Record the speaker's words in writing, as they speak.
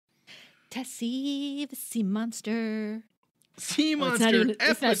Tessie, the sea monster. Sea Well, monster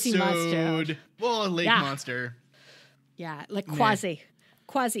it's not sea monster. episode. Well, a lake monster. Yeah, like quasi.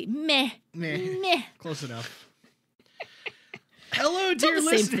 Meh. Close enough. Hello, dear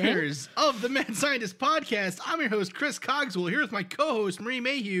listeners of the Mad Scientist Podcast. I'm your host, Chris Cogswell, here with my co-host, Marie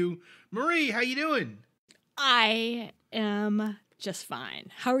Mayhew. Marie, how you doing? I am just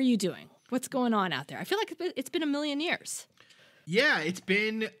fine. How are you doing? What's going on out there? I feel like it's been a million years. Yeah, it's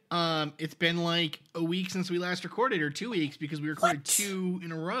been like a week since we last recorded, or 2 weeks, because we recorded 2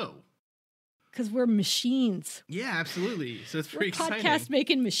 in a row. Because we're machines. Yeah, absolutely. So it's pretty exciting. Podcast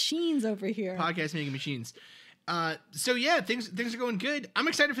making machines over here. Podcast making machines. So yeah, things are going good. I'm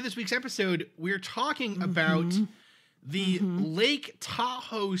excited for this week's episode. We're talking about the Lake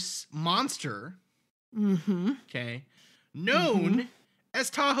Tahoe monster. Okay, known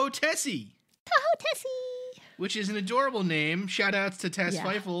as Tahoe Tessie. Tahoe Tessie, which is an adorable name. Shout outs to Tess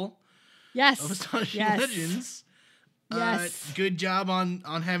Feifel. Yes. Of Astonishing Legends. Yes. Good job on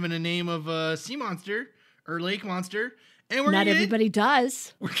having a name of a sea monster or lake monster. And not everybody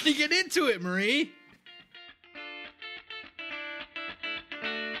does. We're gonna get into it, Marie.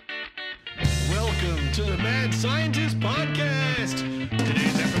 Welcome to the Mad Scientist Podcast.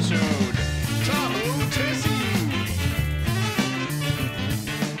 Today's episode, Tahoe Tessie.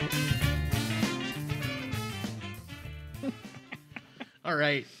 All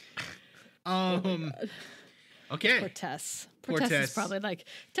right. Okay. Poor Tess. Poor Tess is probably like,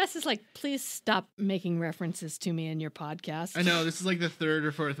 Tess is like, please stop making references to me in your podcast. I know, this is like the third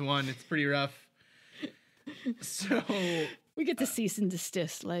or fourth one. It's pretty rough. So we get the cease and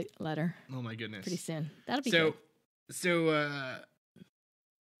desist letter. Oh my goodness. Pretty soon. That'll be good. So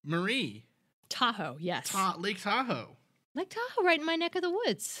Marie. Tahoe, yes. Lake Tahoe. Lake Tahoe, right in my neck of the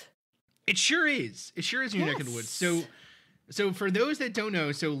woods. It sure is. It sure is in your neck of the woods. So for those that don't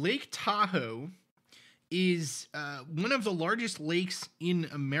know, so Lake Tahoe is one of the largest lakes in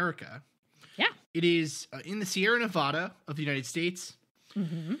America. Yeah. It is in the Sierra Nevada of the United States.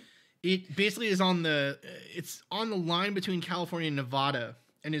 Mm-hmm. It basically is on the line between California and Nevada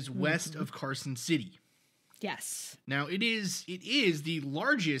and is west of Carson City. Yes. Now it is the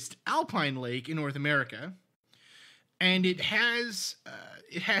largest alpine lake in North America, and it has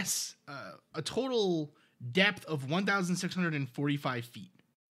a total depth of 1,645 feet.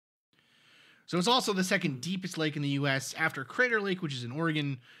 So it's also the second deepest lake in the U.S. after Crater Lake, which is in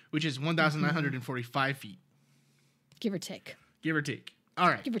Oregon, which is 1,945 feet. Give or take. Give or take. All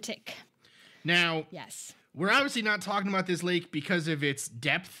right. Give or take. Now, yes, we're obviously not talking about this lake because of its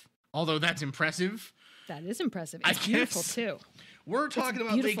depth, although that's impressive. That is impressive. It's beautiful too. We're talking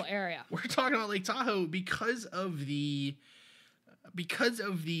about beautiful area. We're talking about Lake Tahoe because of the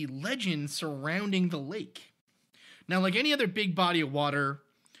legend surrounding the lake. Now, like any other big body of water,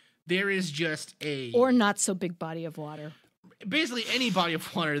 there is just or not so big body of water. Basically, any body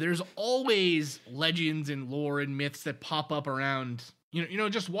of water, there's always legends and lore and myths that pop up around. You know,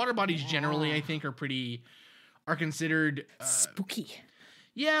 just water bodies generally, I think, are considered spooky.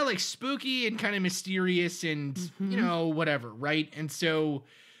 Yeah, like spooky and kind of mysterious and whatever, right? And so,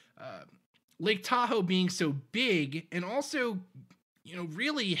 Lake Tahoe being so big, and also,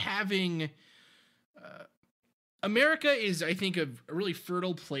 really having. America is, I think, a really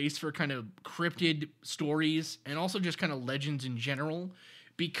fertile place for kind of cryptid stories and also just kind of legends in general,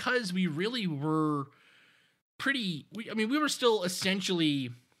 because we really were we were still essentially,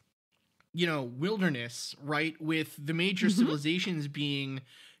 wilderness, right? With the major civilizations being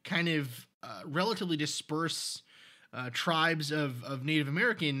kind of relatively dispersed tribes of Native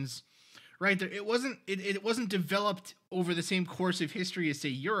Americans, right? It wasn't developed over the same course of history as, say,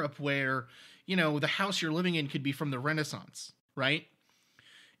 Europe, where the house you're living in could be from the Renaissance, right?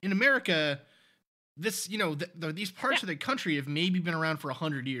 In America, this, these parts of the country have maybe been around for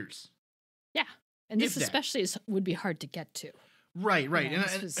 100 years. Yeah. And this especially would be hard to get to. Right. And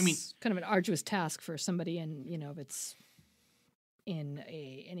I mean, kind of an arduous task for somebody if it's in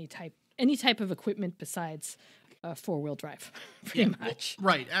any type of equipment besides 4-wheel drive, pretty much.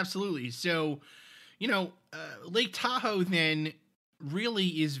 Right. Absolutely. So, Lake Tahoe then really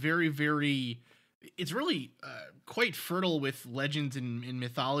is very, very, it's really quite fertile with legends and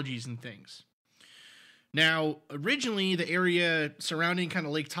mythologies and things. Now, originally, the area surrounding kind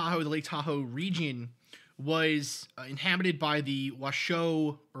of Lake Tahoe, the Lake Tahoe region, was inhabited by the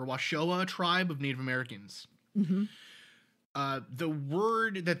Washoe or Washoa tribe of Native Americans. Mm-hmm. The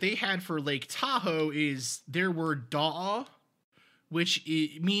word that they had for Lake Tahoe is their word Da'a, which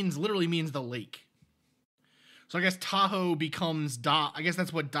literally means the lake. So I guess Tahoe becomes Da. I guess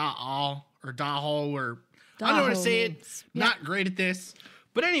that's what Da'a or Daho or I don't know how to say it. Yeah. Not great at this.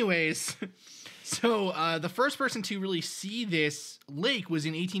 But anyways, so the first person to really see this lake was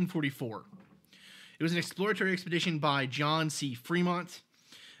in 1844. It was an exploratory expedition by John C. Fremont,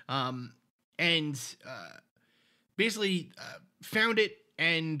 and basically found it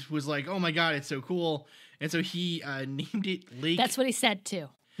and was like, "Oh my God, it's so cool!" And so he named it Lake. That's what he said too.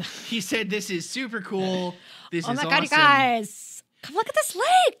 He said, "This is super cool. This oh is my awesome. God, you guys, come look at this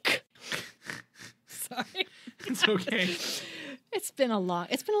lake." Sorry, it's okay. It's been a long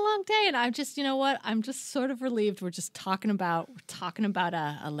day, and I'm just, you know what? I'm just sort of relieved. We're talking about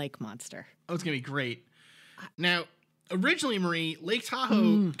a lake monster. Oh, it's gonna be great. Now, originally, Marie, Lake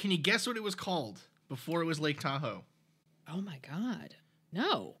Tahoe. Can you guess what it was called before it was Lake Tahoe? Oh my God,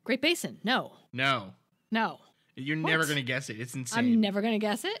 no. Great Basin, no. You're never gonna guess it. It's insane. I'm never gonna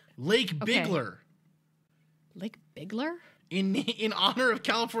guess it. Lake Bigler. Lake Bigler? In honor of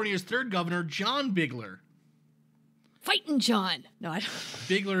California's third governor, John Bigler. Fighting John. No, I don't.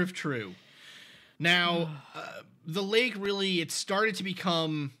 Bigler if true. Now, the lake really, it started to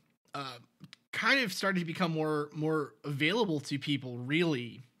become, more available to people,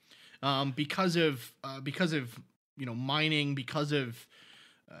 really, because of mining, because of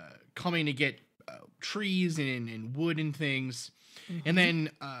coming to get trees and wood and things, and then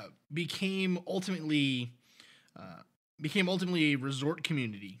became ultimately a resort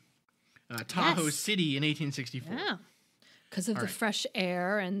community. Tahoe City in 1864. Yeah. Because of the fresh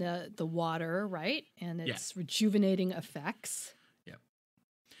air and the water, right? And its rejuvenating effects. Yeah.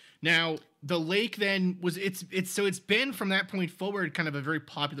 Now, the lake then it's been from that point forward kind of a very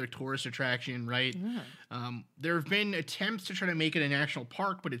popular tourist attraction, right? Yeah. There have been attempts to try to make it a national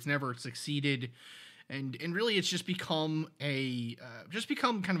park, but it's never succeeded. And really it's just become kind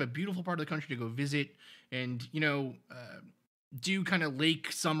of a beautiful part of the country to go visit and, do kind of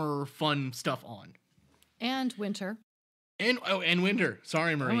lake summer fun stuff on. And winter. And winter.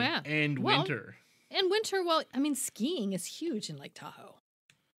 Sorry, Marie. Oh, yeah. Winter. And winter, I mean, skiing is huge in Lake Tahoe.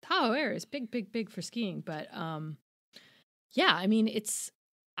 Tahoe area is big for skiing. But, yeah, I mean,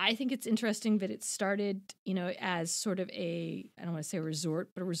 I think it's interesting that it started, as sort of I don't want to say a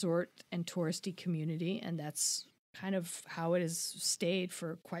resort, but a resort and touristy community. And that's kind of how it has stayed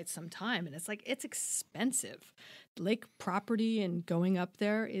for quite some time. And it's expensive. Lake property and going up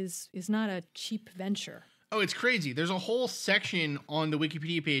there is not a cheap venture. Oh, it's crazy. There's a whole section on the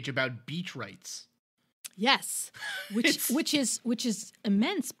Wikipedia page about beach rights. Yes, which is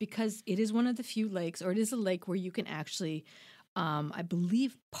immense because it is one of the few lakes, or it is a lake where you can actually, I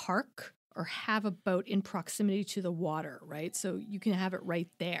believe, park or have a boat in proximity to the water, right? So you can have it right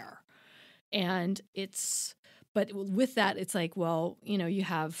there. And but with that, it's like, well, you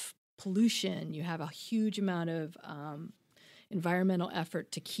have pollution, you have a huge amount of environmental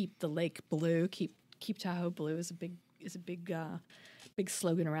effort to keep the lake blue, keep Tahoe blue is a big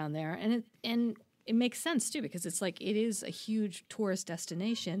slogan around there, and it makes sense too because it's like it is a huge tourist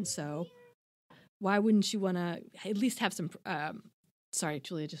destination. So why wouldn't you want to at least have some? Sorry,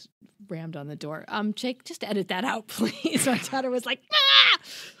 Julia just rammed on the door. Jake, just edit that out, please. My daughter was like, ah!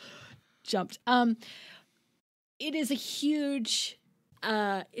 Jumped. It is a huge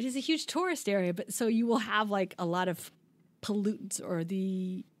tourist area, but so you will have like a lot of pollutants or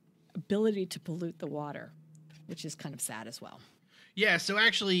the ability to pollute the water, which is kind of sad as well. Yeah. So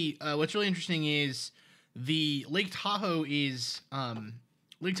actually, what's really interesting is the Lake Tahoe is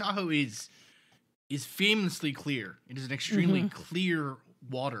famously clear. It is an extremely clear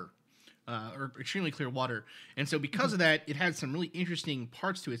water. Extremely clear water. And so because of that, it has some really interesting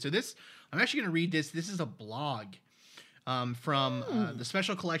parts to it. So I'm actually going to read this. This is a blog from the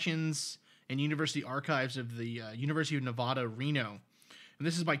Special Collections and University Archives of the University of Nevada, Reno. And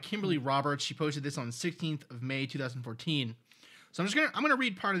this is by Kimberly Roberts. She posted this on 16th of May, 2014. So I'm going to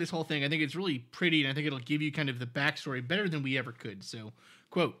read part of this whole thing. I think it's really pretty, and I think it'll give you kind of the backstory better than we ever could. So,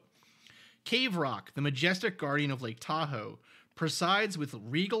 quote, Cave Rock, the majestic guardian of Lake Tahoe, presides with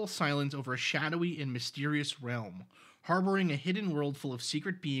regal silence over a shadowy and mysterious realm, harboring a hidden world full of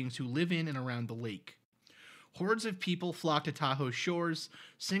secret beings who live in and around the lake. Hordes of people flock to Tahoe's shores,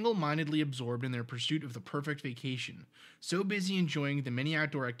 single-mindedly absorbed in their pursuit of the perfect vacation, so busy enjoying the many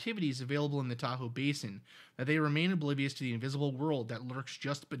outdoor activities available in the Tahoe Basin that they remain oblivious to the invisible world that lurks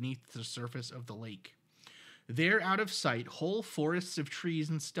just beneath the surface of the lake. There, out of sight, whole forests of trees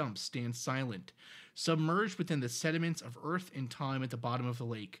and stumps stand silent, submerged within the sediments of earth and time at the bottom of the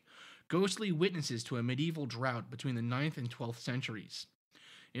lake, ghostly witnesses to a medieval drought between the 9th and 12th centuries.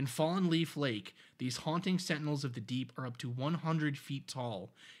 In Fallen Leaf Lake, these haunting sentinels of the deep are up to 100 feet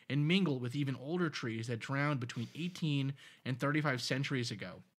tall and mingle with even older trees that drowned between 18 and 35 centuries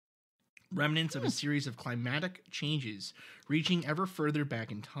ago. remnants of a series of climatic changes reaching ever further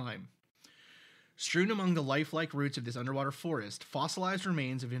back in time. Strewn among the lifelike roots of this underwater forest, fossilized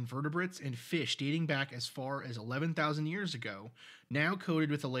remains of invertebrates and fish dating back as far as 11,000 years ago, now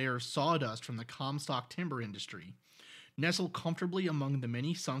coated with a layer of sawdust from the Comstock timber industry, nestle comfortably among the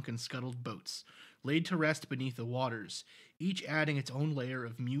many sunk and scuttled boats, laid to rest beneath the waters, each adding its own layer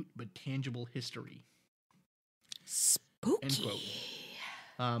of mute but tangible history. Spooky. End quote.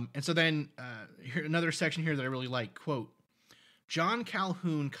 And so then, here, another section here that I really like, quote, John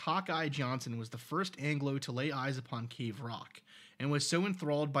Calhoun Cockeye Johnson was the first Anglo to lay eyes upon Cave Rock, and was so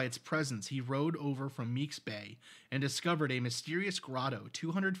enthralled by its presence he rowed over from Meeks Bay and discovered a mysterious grotto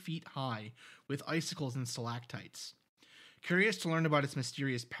 200 feet high with icicles and stalactites. Curious to learn about its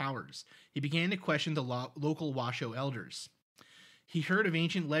mysterious powers, he began to question the local Washoe elders. He heard of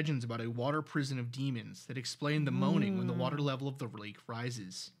ancient legends about a water prison of demons that explained the moaning when the water level of the lake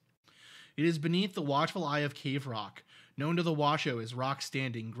rises. It is beneath the watchful eye of Cave Rock, known to the Washoe as Rock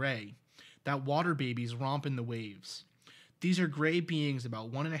Standing Gray, that water babies romp in the waves. These are gray beings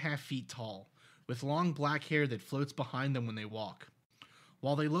about 1.5 feet tall, with long black hair that floats behind them when they walk.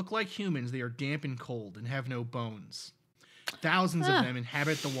 While they look like humans, they are damp and cold and have no bones. Thousands of them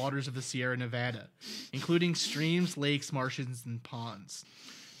inhabit the waters of the Sierra Nevada, including streams, lakes, marshes, and ponds.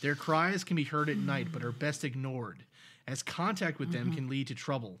 Their cries can be heard at night but are best ignored, as contact with them can lead to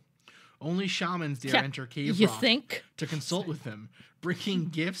trouble. Only shamans dare enter Cave Rock to consult with them, bringing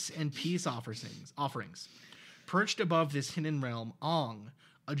gifts and peace offerings. Perched above this hidden realm, Ong,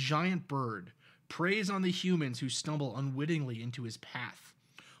 a giant bird, preys on the humans who stumble unwittingly into his path,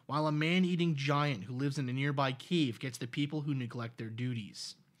 while a man-eating giant who lives in a nearby cave gets the people who neglect their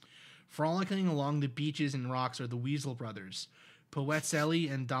duties. Frolicking along the beaches and rocks are the Weasel brothers,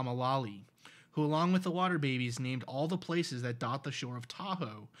 Poetzeli and Damalali, who along with the water babies named all the places that dot the shore of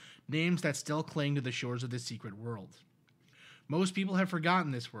Tahoe, names that still cling to the shores of the secret world. Most people have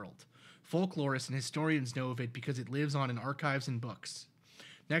forgotten this world. Folklorists and historians know of it because it lives on in archives and books.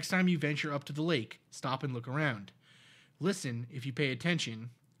 Next time you venture up to the lake, stop and look around. Listen, if you pay attention,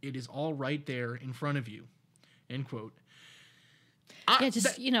 it is all right there in front of you. End quote.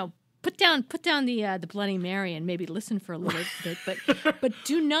 Put down the Bloody Mary and maybe listen for a little bit, but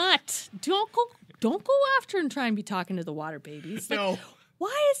don't go after and try and be talking to the water babies. Like, no.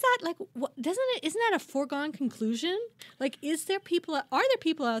 Why is that? Like, isn't that a foregone conclusion? Like, are there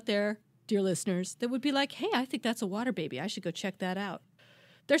people out there, dear listeners, that would be like, hey, I think that's a water baby. I should go check that out.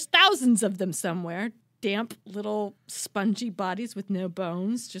 There's thousands of them somewhere. Damp little spongy bodies with no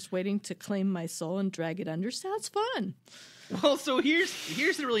bones, just waiting to claim my soul and drag it under. Sounds fun. Well, so here's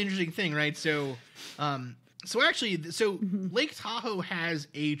the really interesting thing, right? So, Lake Tahoe has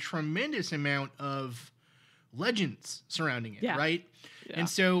a tremendous amount of legends surrounding it, right? Yeah. And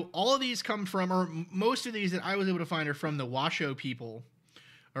so all of these come from, or most of these that I was able to find are from the Washoe people,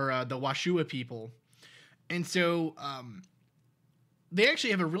 or the Washua people, and so they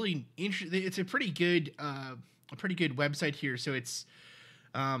actually have a really interesting. It's a pretty good website here. So it's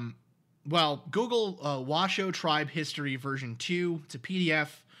Google Washoe Tribe History version 2. It's a PDF.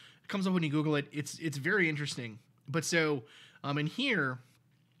 It comes up when you Google it. It's very interesting. But so in here,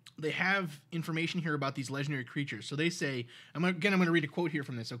 they have information here about these legendary creatures. So they say, I'm going to read a quote here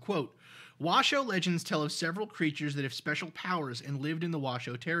from this. So, quote, Washoe legends tell of several creatures that have special powers and lived in the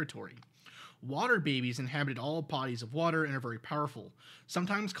Washoe territory. Water babies inhabited all bodies of water and are very powerful,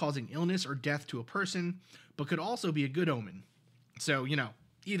 sometimes causing illness or death to a person, but could also be a good omen. So,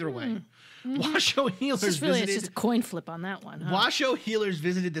 either way. Washoe healers it's just a coin flip on that one. Huh? Washoe healers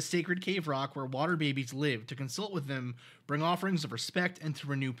visited the sacred Cave Rock where water babies lived to consult with them, bring offerings of respect, and to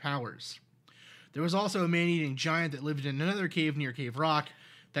renew powers. There was also a man-eating giant that lived in another cave near Cave Rock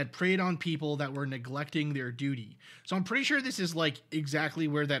that preyed on people that were neglecting their duty. So I'm pretty sure this is like exactly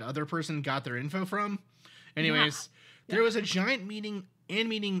where that other person got their info from. Anyways, there was a giant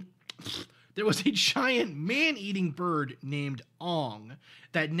There was a giant man-eating bird named Ong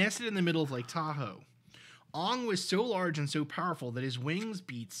that nested in the middle of Lake Tahoe. Ong was so large and so powerful that his wings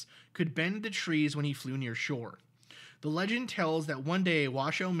beats could bend the trees when he flew near shore. The legend tells that one day a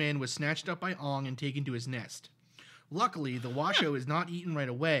Washoe man was snatched up by Ong and taken to his nest. Luckily, the Washoe is not eaten right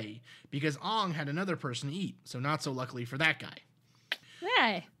away because Ong had another person to eat, so not so luckily for that guy.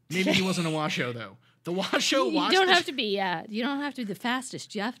 Hey. Maybe he wasn't a Washoe, though. The Washoe watched... You don't have to be the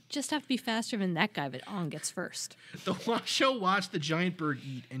fastest. You just have to be faster than that guy, but Ong gets first. The Washoe watched the giant bird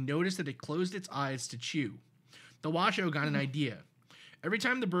eat and noticed that it closed its eyes to chew. The Washoe got an idea. Every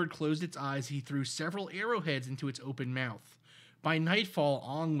time the bird closed its eyes, he threw several arrowheads into its open mouth. By nightfall,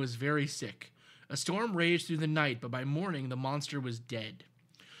 Ong was very sick. A storm raged through the night, but by morning, the monster was dead.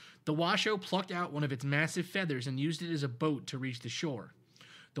 The Washoe plucked out one of its massive feathers and used it as a boat to reach the shore.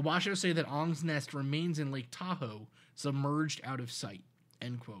 The Washoe say that Ong's nest remains in Lake Tahoe, submerged out of sight.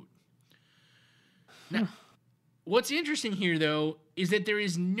 End quote. Now, what's interesting here, though, is that there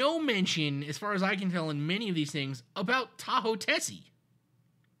is no mention, as far as I can tell in many of these things, about Tahoe Tessie.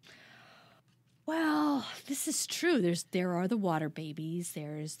 Well, this is true. There are the water babies.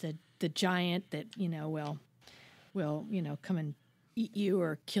 There's the giant that, will come and eat you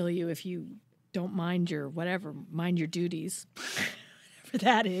or kill you if you don't mind your duties. Whatever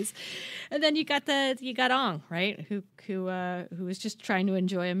that is. And then you got Ong, right? Who was just trying to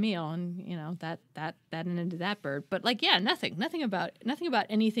enjoy a meal, and that ended that bird. But nothing about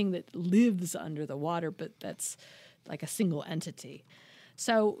anything that lives under the water, but that's like a single entity.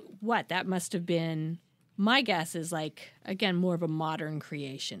 So that must have been, my guess is again, more of a modern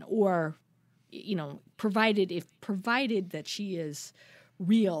creation, or, provided that she is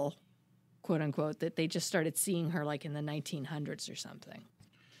real, quote unquote, that they just started seeing her in the 1900s or something.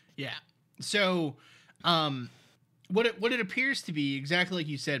 Yeah. So, what it appears to be, exactly like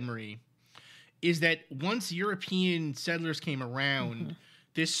you said, Marie, is that once European settlers came around,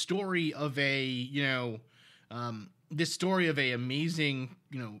 this story of a amazing,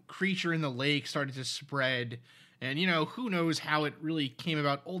 creature in the lake started to spread. And, who knows how it really came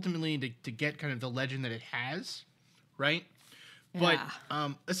about ultimately to get kind of the legend that it has, right? Yeah.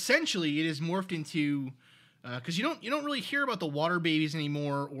 But essentially it is morphed into, because you don't really hear about the water babies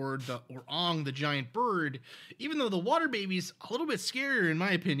anymore, or Ong, the giant bird, even though the water babies a little bit scarier in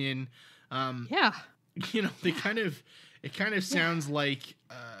my opinion. Yeah. They kind of sounds like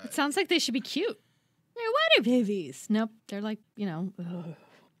it sounds like they should be cute. They're water babies. Nope, they're ugh.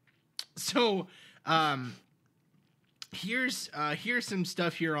 So, here's some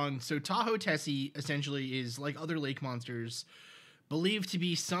stuff here on. So Tahoe Tessie essentially is, like other lake monsters, believed to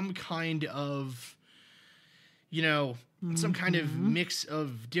be some kind of, some kind of mix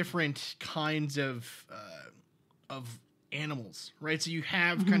of different kinds of animals, right? So you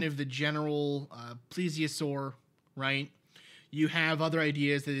have kind of the general plesiosaur, right? You have other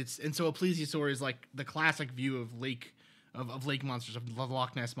ideas that and so a plesiosaur is like the classic view of lake monsters, of the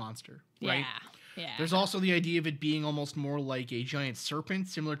Loch Ness monster, right? Yeah. There's also the idea of it being almost more like a giant serpent,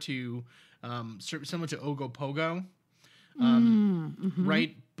 similar to Ogopogo,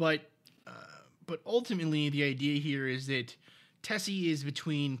 right? But ultimately, the idea here is that Tessie is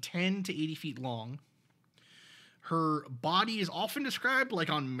between 10 to 80 feet long. Her body is often described,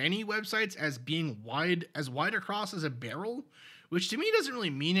 on many websites, as being wide across as a barrel, which to me doesn't really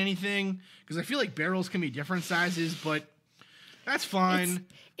mean anything, because I feel like barrels can be different sizes, but that's fine.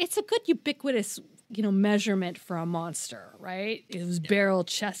 It's a good ubiquitous, measurement for a monster, right? It was barrel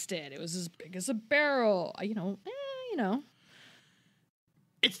chested. It was as big as a barrel. It's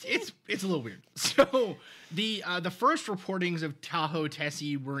a little weird. So the first reportings of Tahoe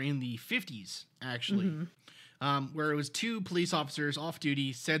Tessie were in the 50s, actually, where it was two police officers off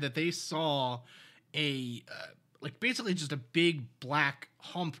duty said that they saw a basically just a big black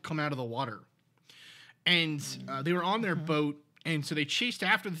hump come out of the water, and they were on their boat. And so they chased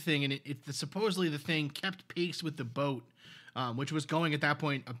after the thing, and supposedly the thing kept pace with the boat, which was going at that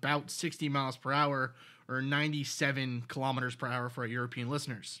point about 60 miles per hour, or 97 kilometers per hour for our European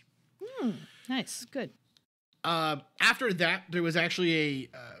listeners. Nice, good. After that, there was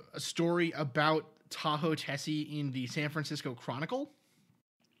actually a story about Tahoe Tessie in the San Francisco Chronicle,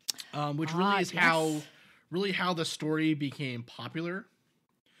 which really is how the story became popular.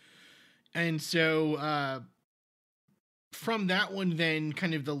 And so from that one, then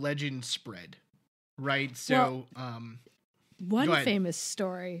kind of the legend spread, right? So, one famous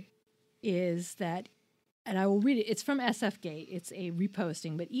story is that, and I will read it. It's from SFGate. It's a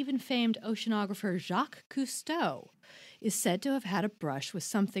reposting, but even famed oceanographer Jacques Cousteau is said to have had a brush with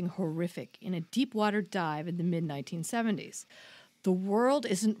something horrific in a deep water dive in the mid-1970s. "The world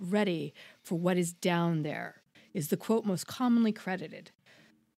isn't ready for what is down there," is the quote most commonly credited.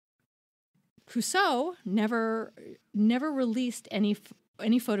 Cousteau never released any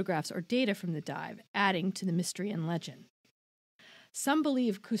photographs or data from the dive, adding to the mystery and legend. Some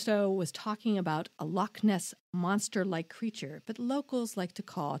believe Cousteau was talking about a Loch Ness monster-like creature, but locals like to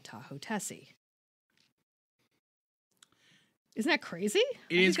call Tahoe Tessie. Isn't that crazy?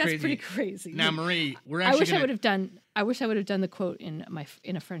 It is crazy. That's pretty crazy. Now, Marie, I wish I would have done the quote in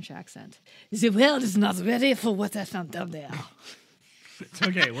a French accent. The world is not ready for what I found down there. It's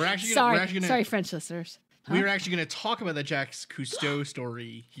okay. Sorry, French listeners. Huh? We're actually going to talk about the Jacques Cousteau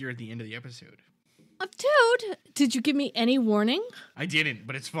story here at the end of the episode. Dude, did you give me any warning? I didn't,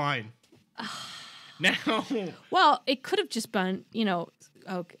 but it's fine. Now, well, it could have just been,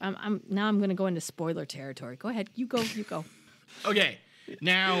 Oh, I'm going to go into spoiler territory. Go ahead, you go. okay,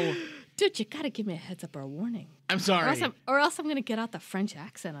 now, dude, you got to give me a heads up or a warning. I'm sorry, or else I'm going to get out the French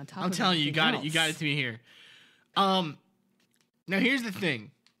accent on top. I'm telling you, you got it. You got it to me here. Now here's the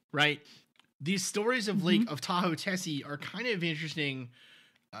thing, right? These stories of of Tahoe Tessie are kind of interesting,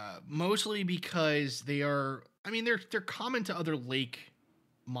 mostly because they're common to other lake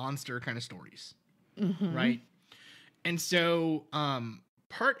monster kind of stories, right? And so,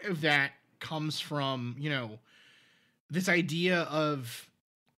 part of that comes from, this idea of,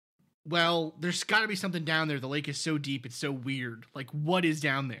 well, there's got to be something down there. The lake is so deep, it's so weird. Like, what is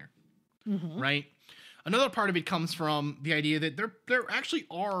down there, right? Another part of it comes from the idea that there actually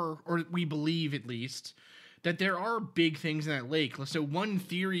are, or we believe at least, that there are big things in that lake. So one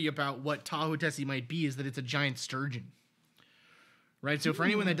theory about what Tahoe Tessie might be is that it's a giant sturgeon, right? So for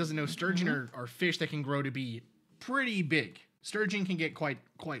anyone that doesn't know, sturgeon are fish that can grow to be pretty big. Sturgeon can get quite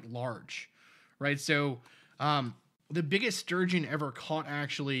large, right? So the biggest sturgeon ever caught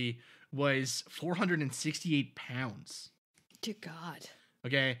actually was 468 pounds. Dear God.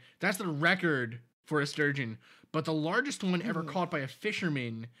 Okay, that's the record for a sturgeon, but the largest one ever caught by a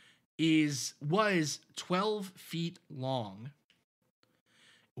fisherman was 12 feet long,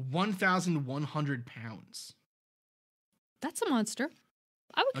 1,100 pounds. That's a monster.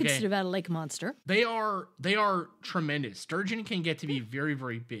 I would consider that a lake monster. They are tremendous. Sturgeon can get to be very,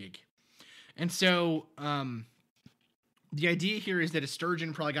 very big. And so the idea here is that a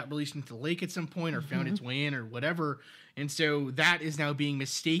sturgeon probably got released into the lake at some point or found its way in or whatever. And so that is now being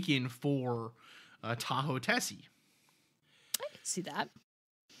mistaken for Tahoe Tessie. I can see that.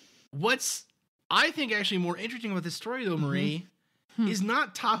 What's, I think, actually more interesting about this story, though, Marie, is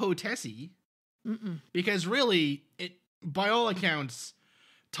not Tahoe Tessie. Because really, by all accounts,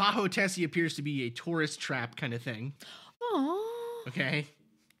 Tahoe Tessie appears to be a tourist trap kind of thing. Oh. Okay.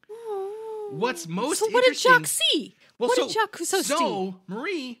 Aww. What's most so interesting... what did Jacques see? Well, what did Jacques Cousteau see? So,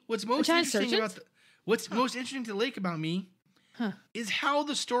 Marie, what's most interesting about most interesting to the lake about me is how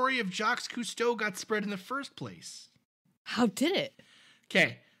the story of Jacques Cousteau got spread in the first place. How did it?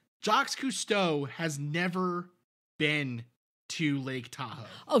 Okay. Jacques Cousteau has never been to Lake Tahoe.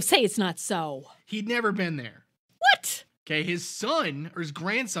 Oh, say it's not so. He'd never been there. What? Okay, his son, or his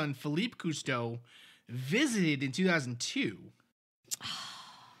grandson, Philippe Cousteau, visited in 2002.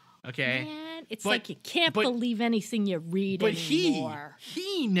 Okay. Man, it's like you can't believe anything you read anymore. But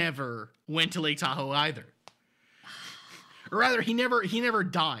he never went to Lake Tahoe either. Or rather, he never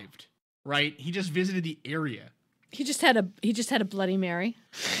dived, right? He just visited the area. He just had a Bloody Mary.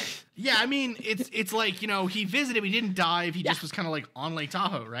 Yeah, I mean, it's like, he visited, he didn't dive, he just was kind of like on Lake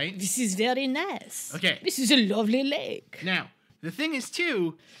Tahoe, right? This is very nice. Okay. This is a lovely lake. Now, the thing is,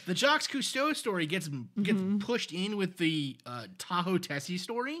 too, the Jacques Cousteau story gets pushed in with the Tahoe Tessie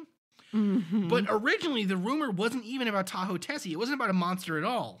story. But originally, the rumor wasn't even about Tahoe Tessie. It wasn't about a monster at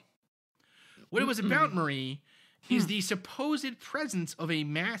all. What it was about, Marie, is the supposed presence of a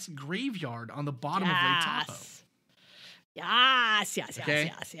mass graveyard on the bottom of Lake Tahoe. Yes.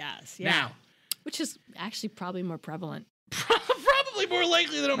 Yeah. Now, which is actually probably more prevalent. Probably more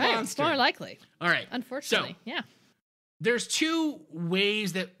likely than a monster. More likely. All right. Unfortunately, yeah. There's two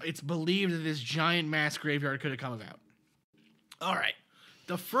ways that it's believed that this giant mass graveyard could have come about. All right.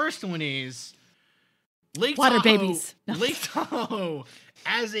 The first one is Lake Water Tahoe. Babies. No. Lake Tahoe,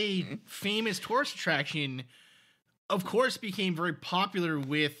 as a famous tourist attraction, of course, became very popular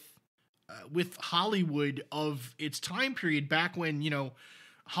with Hollywood of its time period back when,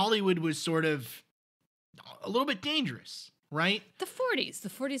 Hollywood was sort of a little bit dangerous, right? The 40s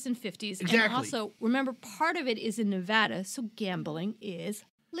and 50s. Exactly. And also, remember, part of it is in Nevada, so gambling is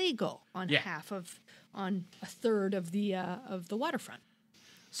legal on on a third of the waterfront.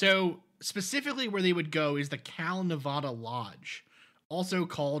 So specifically where they would go is the Cal Nevada Lodge, also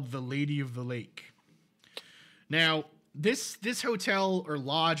called the Lady of the Lake. Now, this hotel or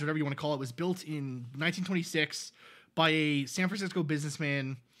lodge, whatever you want to call it, was built in 1926 by a San Francisco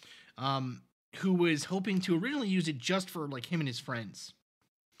businessman who was hoping to originally use it just for like him and his friends.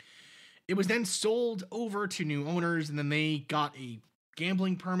 It was then sold over to new owners, and then they got a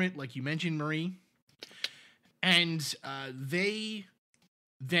gambling permit, like you mentioned, Marie. And they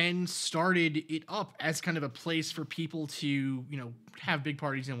then started it up as kind of a place for people to, have big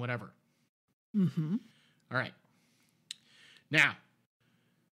parties and whatever. Mm-hmm. All right. Now,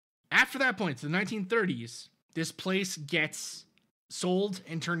 after that point, so the 1930s, this place gets sold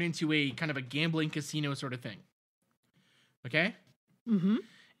and turned into a kind of a gambling casino sort of thing. Okay? Mm-hmm.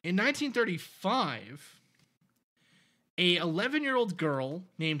 In 1935, a 11-year-old girl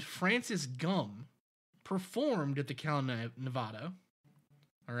named Frances Gum performed at the Cal Nevada.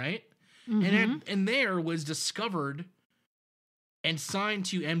 All right. Mm-hmm. And there was discovered and signed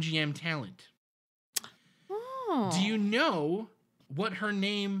to MGM Talent. Oh. Do you know what her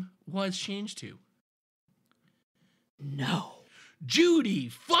name was changed to? No. Judy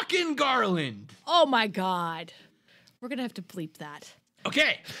fucking Garland. Oh my God. We're going to have to bleep that.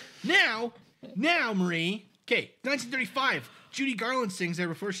 Okay. Now, Marie. Okay, 1935. Judy Garland sings there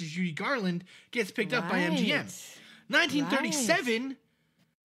before she's Judy Garland, gets picked up by MGM. 1937,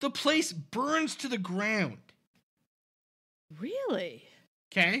 the place burns to the ground. Really?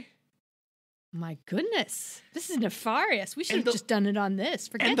 Okay. My goodness. This is nefarious. We should have just done it on this.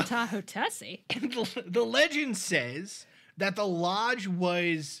 Forget Tahoe Tessie. And the legend says that the lodge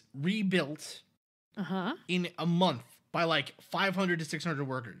was rebuilt in a month by like 500 to 600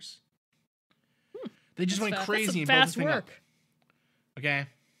 workers. They just went crazy and built this thing up. Okay.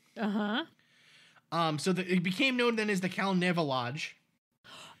 So it became known then as the Cal Neva Lodge.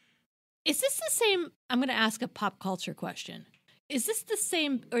 Is this the same? I'm going to ask a pop culture question. Is this the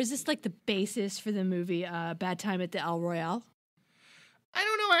same, or is this like the basis for the movie Bad Time at the El Royale? I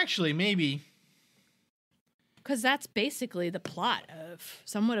don't know, actually. Maybe. Because that's basically the plot of,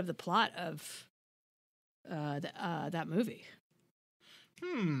 somewhat of the plot of that movie.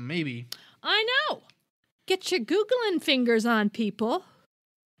 Maybe. I know. Get your Googling fingers on, people.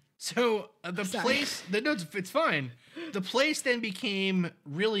 So place, it's fine. The place then became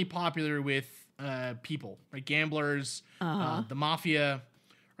really popular with people, like gamblers, the mafia,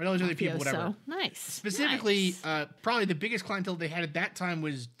 right? All these other people, whatever. Nice. Specifically, probably the biggest clientele they had at that time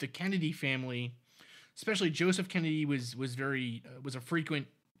was the Kennedy family. Especially Joseph Kennedy was a frequent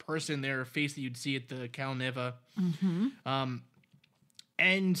person there, a face that you'd see at the Cal Neva.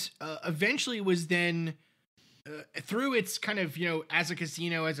 And eventually was then through its kind of, as a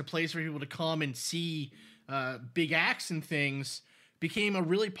casino, as a place for people to come and see big acts and things, became a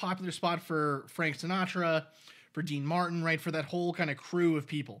really popular spot for Frank Sinatra, for Dean Martin, right? For that whole kind of crew of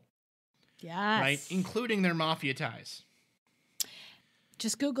people. Yes. Right? Including their mafia ties.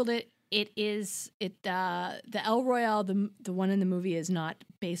 Just Googled it. The El Royale, the one in the movie, is not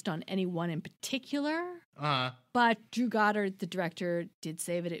based on any one in particular. But Drew Goddard, the director, did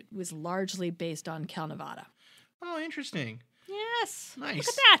say that it was largely based on Cal Nevada. Oh, interesting. Yes. Nice. Look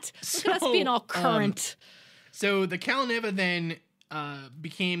at that. Look at us being all current. So the Cal Neva then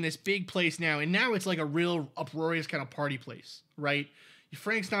became this big place now, and now it's like a real uproarious kind of party place, right?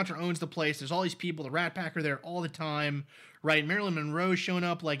 Frank Sinatra owns the place. There's all these people. The Rat Pack are there all the time, right? Marilyn Monroe's showing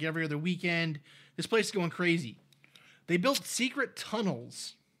up like every other weekend. This place is going crazy. They built secret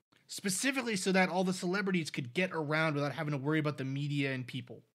tunnels specifically so that all the celebrities could get around without having to worry about the media and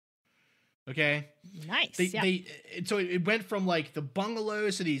people. Okay? Nice. So it went from like the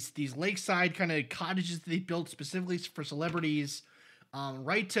bungalows to these lakeside kind of cottages that they built specifically for celebrities,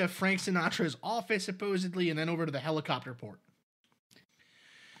 right to Frank Sinatra's office supposedly, and then over to the helicopter port.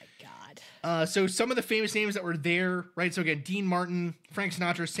 So some of the famous names that were there, right? So again, Dean Martin, Frank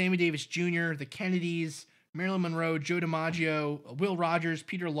Sinatra, Sammy Davis Jr., the Kennedys, Marilyn Monroe, Joe DiMaggio, Will Rogers,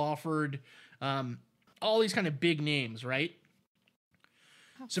 Peter Lawford, all these kind of big names, right?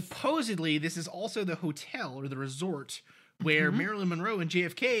 Supposedly, this is also the hotel or the resort where Marilyn Monroe and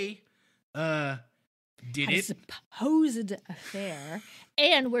JFK did a supposed affair,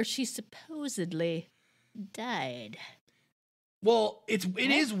 and where she supposedly died. Well, it's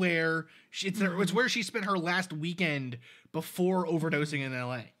where it's where she spent her last weekend before overdosing in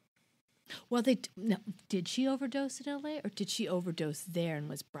L.A. Well, did she overdose in L.A. or did she overdose there and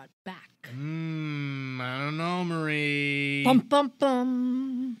was brought back? I don't know, Marie. Bum bum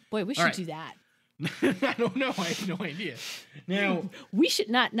bum. Boy, we should do that. I don't know. I have no idea. Now we should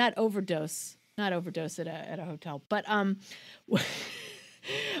not overdose at a hotel, but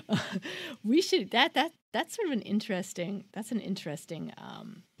we should that's sort of an interesting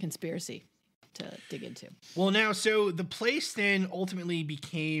conspiracy to dig into. Well, now, so the place then ultimately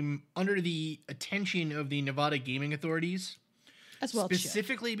became under the attention of the Nevada gaming authorities, as well,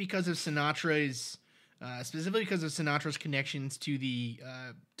 specifically because of Sinatra's connections to the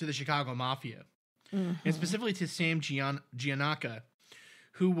Chicago Mafia, and specifically to Sam Giannaca,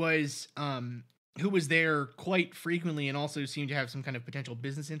 who was there quite frequently and also seemed to have some kind of potential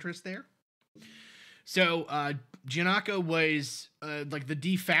business interest there. So Giannaca was like the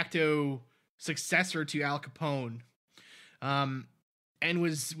de facto successor to Al Capone, and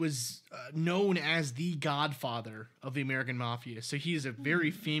was known as the godfather of the American Mafia. So he is a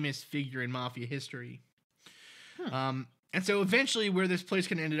very famous figure in Mafia history. And so eventually where this place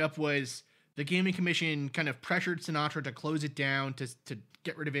kind of ended up was the Gaming Commission kind of pressured Sinatra to close it down, to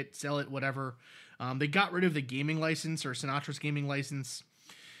get rid of it, sell it, whatever. They got rid of the gaming license, or Sinatra's gaming license,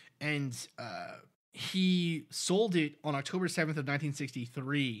 and he sold it on October 7th of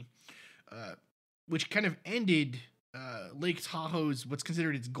 1963, which kind of ended Lake Tahoe's, what's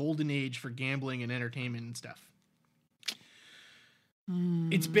considered its golden age for gambling and entertainment and stuff.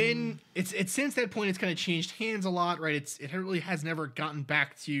 It's since that point, it's kind of changed hands a lot, right? It really has never gotten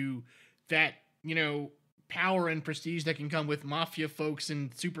back to that, power and prestige that can come with mafia folks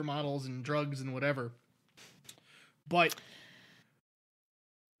and supermodels and drugs and whatever. But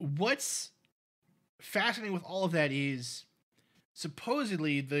what's fascinating with all of that is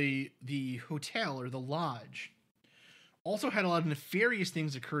supposedly the hotel, or the lodge, also had a lot of nefarious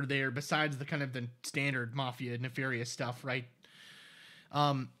things occur there besides the kind of the standard mafia nefarious stuff, right?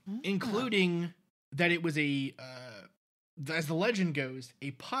 Including that it was as the legend goes, a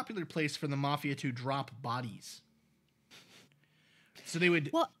popular place for the mafia to drop bodies. So they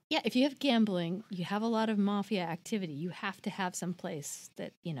would... Well, yeah, if you have gambling, you have a lot of mafia activity. You have to have some place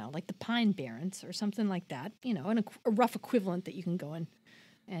that, like the Pine Barrens or something like that, a rough equivalent that you can go in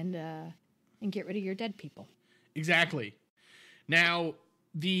and get rid of your dead people. Exactly. Now,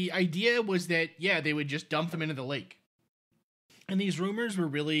 the idea was that, they would just dump them into the lake. And these rumors were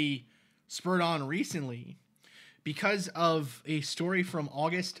really spurred on recently because of a story from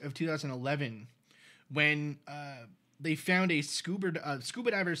August of 2011 when they found scuba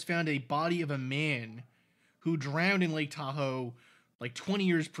divers found a body of a man who drowned in Lake Tahoe like 20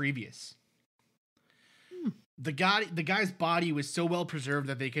 years previous. The guy's body was so well preserved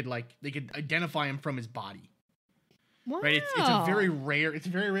that they could identify him from his body. Wow. Right? It's very rare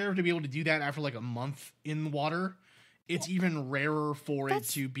to be able to do that after like a month in the water. It's even rarer for it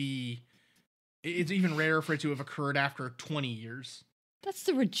to have occurred after 20 years. That's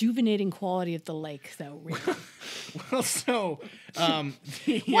the rejuvenating quality of the lake, though, really. Well, so...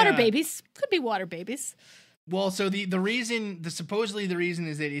 water babies. Could be water babies. Well, so supposedly the reason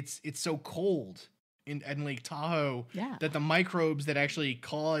is that it's so cold in Lake Tahoe that the microbes that actually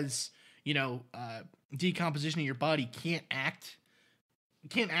cause, decomposition in your body can't act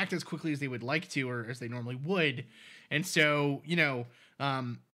as quickly as they would like to, or as they normally would. And so,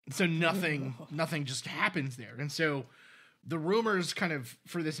 nothing just happens there. And so the rumors kind of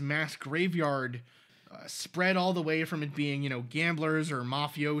for this mass graveyard spread all the way from it being, gamblers or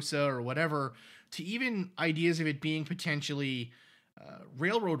mafiosa or whatever, to even ideas of it being potentially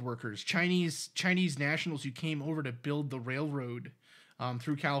railroad workers, Chinese nationals who came over to build the railroad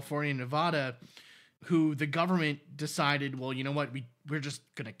through California and Nevada, who the government decided, well, you know what, we're just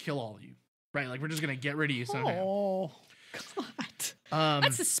going to kill all of you. Right, like we're just gonna get rid of you somehow. Oh, God,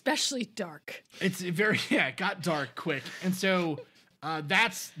 that's especially dark. It's it got dark quick, and so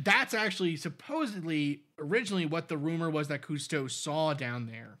that's actually supposedly originally what the rumor was that Cousteau saw down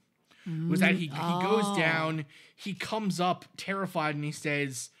there, was that he goes down, he comes up terrified, and he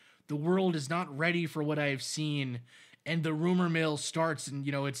says, "The world is not ready for what I have seen," and the rumor mill starts, and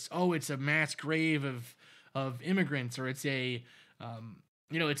it's a mass grave of immigrants, or it's a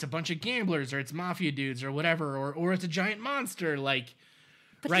it's a bunch of gamblers, or it's mafia dudes, or whatever, or it's a giant monster, like.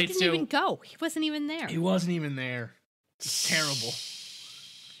 But right, he didn't even go. He wasn't even there. He wasn't even there. It's terrible.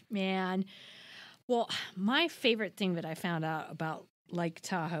 Man. Well, my favorite thing that I found out about Lake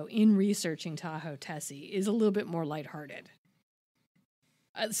Tahoe in researching Tahoe Tessie is a little bit more lighthearted.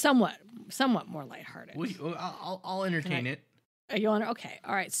 Somewhat more lighthearted. I'll entertain it. Are you on? Okay.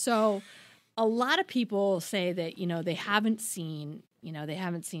 All right. So a lot of people say that, they haven't seen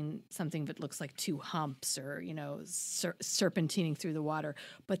something that looks like two humps or, serpentining through the water,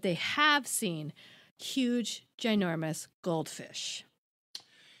 but they have seen huge, ginormous goldfish.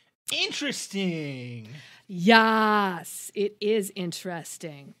 Interesting. Yes, it is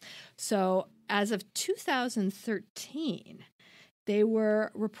interesting. So as of 2013, they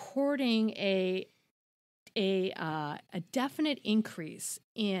were reporting a definite increase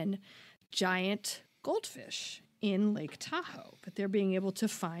in giant goldfish in Lake Tahoe, but they're being able to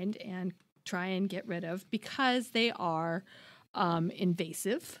find and try and get rid of because they are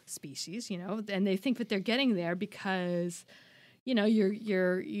invasive species, and they think that they're getting there because, you don't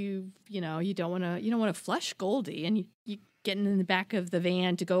want to flush Goldie, and you getting in the back of the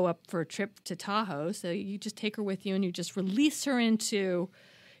van to go up for a trip to Tahoe, so you just take her with you and you just release her into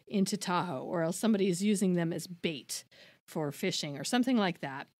Tahoe, or else somebody is using them as bait for fishing or something like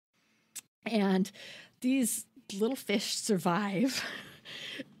that. And these little fish survive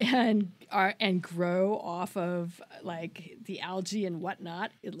and grow off of like the algae and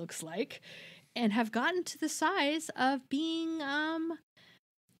whatnot, it looks like, and have gotten to the size of being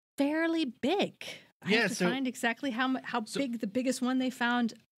fairly big. I have to find exactly how big the biggest one they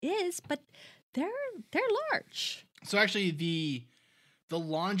found is, but they're large. So actually, the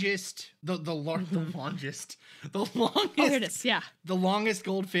longest, the longest, Oh, here it is. Yeah, the longest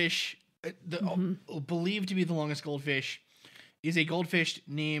goldfish, believed to be the longest goldfish, is a goldfish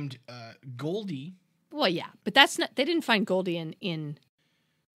named Goldie. Well, yeah, but that's not. They didn't find Goldie in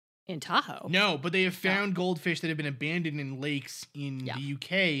Tahoe. No, but they have found goldfish that have been abandoned in lakes in the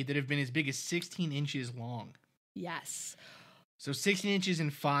UK that have been as big as 16 inches long. Yes. So 16 inches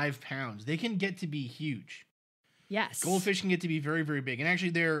and 5 pounds. They can get to be huge. Yes. Goldfish can get to be very, very big. And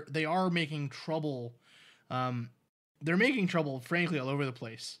actually they are making trouble. They're making trouble, frankly, all over the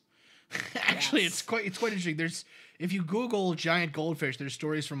place. Actually, it's quite interesting. If you Google giant goldfish, there's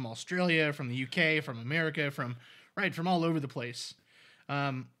stories from Australia, from the UK, from America, from all over the place.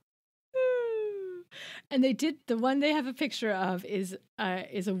 And the one they have a picture of is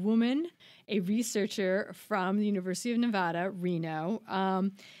a woman, a researcher from the University of Nevada, Reno,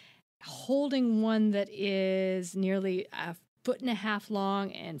 holding one that is nearly 1.5 feet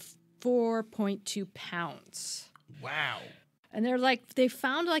long and 4.2 pounds. Wow. And they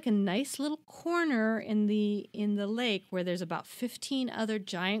found like a nice little corner in the lake where there's about 15 other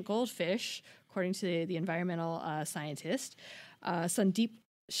giant goldfish, according to the environmental scientist, Sandeep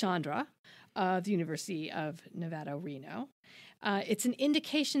Chandra of the University of Nevada, Reno. It's an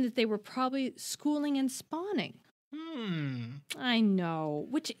indication that they were probably schooling and spawning. I know,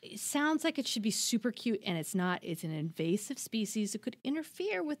 which sounds like it should be super cute, and it's not. It's an invasive species that could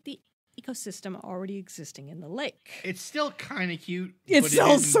interfere with the ecosystem already existing in the lake. It's still kind of cute. It's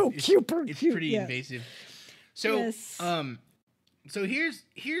so cute. It's pretty invasive. So, so here's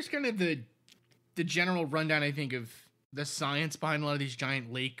kind of the general rundown, I think, of the science behind a lot of these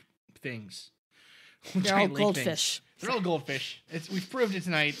giant lake things. They're all goldfish. They're all goldfish. We've proved it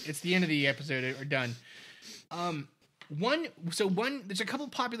tonight. It's the end of the episode. We're done. There's a couple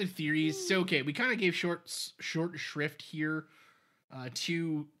popular theories. So, okay, we kind of gave short shrift here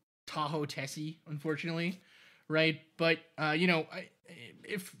to Tahoe Tessie, unfortunately, right? But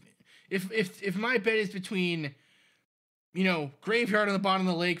if my bet is between, Graveyard on the bottom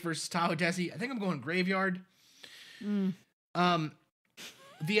of the lake versus Tahoe Tessie, I think I'm going Graveyard.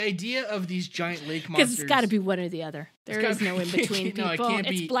 The idea of these giant lake monsters, because it's got to be one or the other. There is no in between. People. No, it can't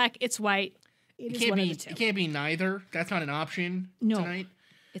be. It's black. It's white. It can't be. It can't be neither. That's not an option tonight.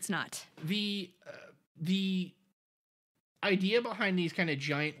 It's not. The idea behind these kind of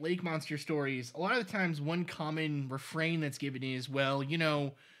giant lake monster stories, a lot of the times one common refrain that's given is, well,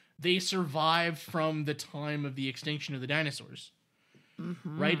 they survived from the time of the extinction of the dinosaurs.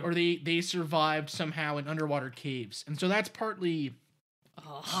 Mm-hmm. Right? Or they survived somehow in underwater caves. And so that's partly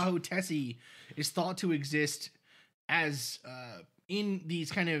Tahoe Tessie is thought to exist as in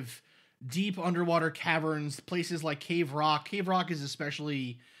these kind of deep underwater caverns, places like Cave Rock. Cave Rock is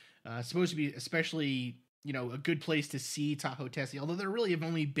especially supposed to be a good place to see Tahoe Tessie, although there really have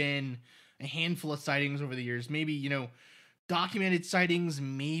only been a handful of sightings over the years. Maybe, documented sightings,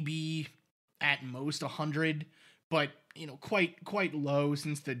 maybe at most 100, but quite low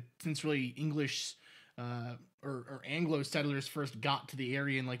since really English or Anglo settlers first got to the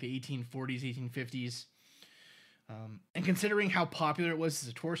area in like the 1840s, 1850s. And considering how popular it was as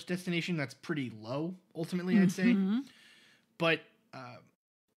a tourist destination, that's pretty low, ultimately, I'd say. But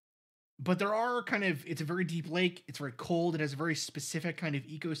there are it's a very deep lake. It's very cold. It has a very specific kind of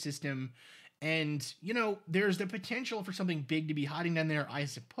ecosystem. And, there's the potential for something big to be hiding down there, I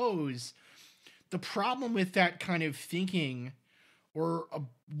suppose. The problem with that kind of thinking, or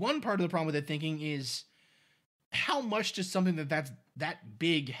one part of the problem with that thinking is, how much does something that's that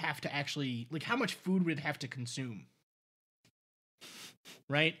big have to actually, how much food would it have to consume?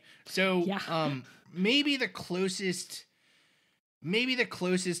 Right? So, maybe the closest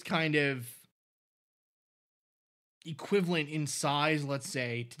kind of equivalent in size, let's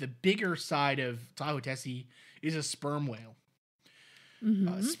say, to the bigger side of Tahoe Tessie is a sperm whale.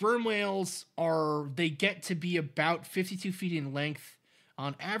 Mm-hmm. Sperm whales they get to be about 52 feet in length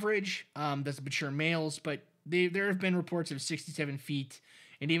on average. That's mature males, but there have been reports of 67 feet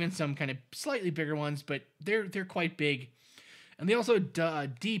and even some kind of slightly bigger ones, but they're quite big. And they also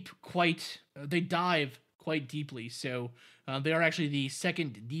dive quite deeply. So they are actually the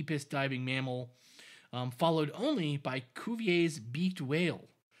second deepest diving mammal, followed only by Cuvier's beaked whale,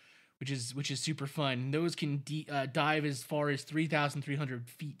 which is super fun. Those can dive as far as 3,300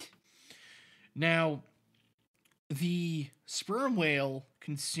 feet. Now, the sperm whale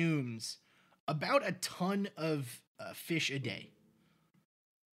consumes about a ton of fish a day.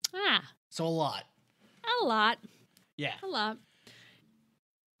 So a lot. A lot. Yeah. A lot.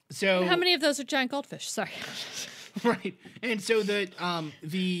 So and how many of those are giant goldfish? Sorry. Right. And so the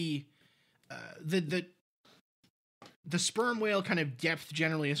sperm whale kind of depth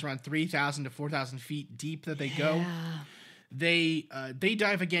generally is around 3,000 to 4,000 feet deep that they go. They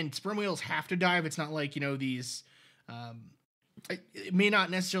dive again. Sperm whales have to dive. It's not like, these, it may not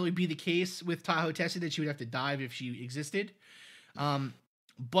necessarily be the case with Tahoe Tessie that she would have to dive if she existed.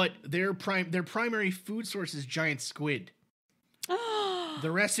 But their primary food source is giant squid. The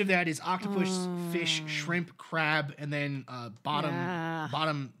rest of that is octopus, fish, shrimp, crab, and then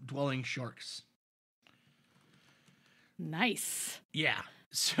bottom dwelling sharks. Nice. Yeah.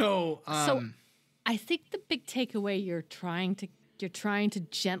 So I think the big takeaway you're trying to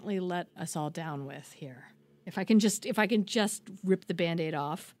gently let us all down with here. If I can just rip the Band-Aid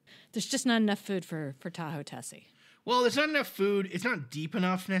off, there's just not enough food for Tahoe Tessie. Well, there's not enough food. It's not deep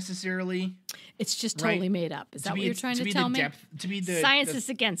enough necessarily. It's just totally made up. Is that what you're trying to tell me? Science is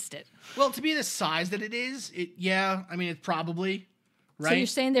against it. Well, to be the size that it is, it's probably, right? So you're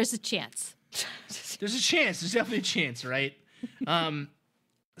saying there's a chance. There's a chance. There's definitely a chance, right?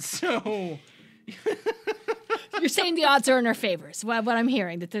 So you're saying the odds are in her favor. So what I'm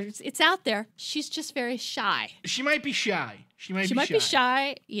hearing, that it's out there. She's just very shy. She might be shy. She might be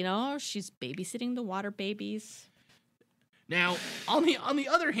shy. She's babysitting the water babies. Now, on the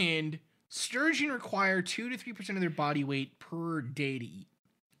other hand, sturgeon require 2 to 3% of their body weight per day to eat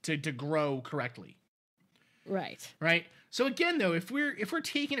to grow correctly. Right. Right. So again, though, if we're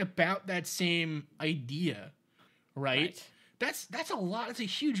taking about that same idea, right? That's a lot. That's a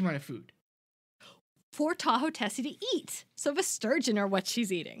huge amount of food for Tahoe Tessie to eat. So if a sturgeon are what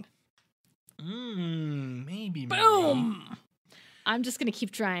she's eating. Maybe. Boom. I'm just gonna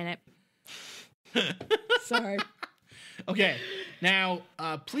keep trying it. Sorry. Okay, now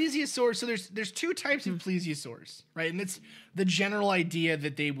plesiosaurs. So there's 2 types of plesiosaurs, right? And it's the general idea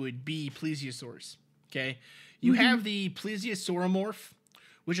that they would be plesiosaurs. Okay, you have the plesiosauromorph,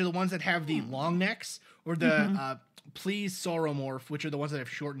 which are the ones that have the long necks, or the plesiosauromorph, which are the ones that have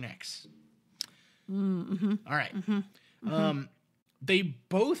short necks. All right. They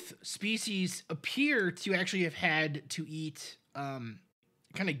both species appear to actually have had to eat kind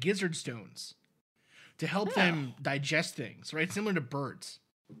of gizzard stones to help them digest things, right? Similar to birds.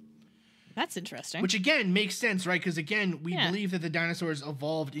 That's interesting. Which, again, makes sense, right? Because, again, we believe that the dinosaurs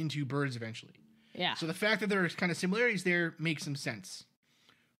evolved into birds eventually. Yeah. So the fact that there's kind of similarities there makes some sense,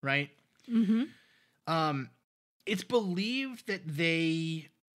 right? It's believed that they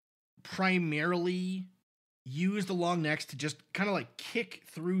primarily use the long necks to just kind of like kick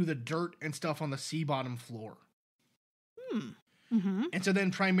through the dirt and stuff on the sea bottom floor. And so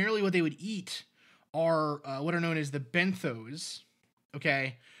then primarily what they would eat are what are known as the benthos,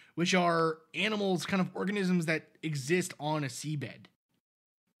 okay, which are animals, kind of organisms that exist on a seabed.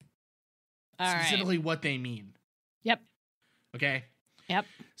 Specifically what they mean. Yep. Okay? Yep.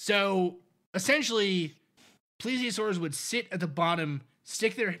 So essentially, plesiosaurs would sit at the bottom,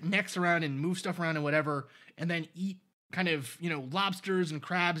 stick their necks around and move stuff around and whatever, and then eat kind of, lobsters and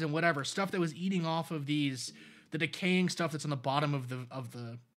crabs and whatever, stuff that was eating off of the decaying stuff that's on the bottom of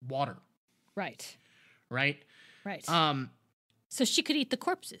the water. Right. Right? Right. So she could eat the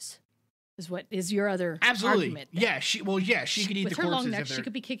corpses, is what is your other argument. Yeah, she could eat the corpses. With her long neck, she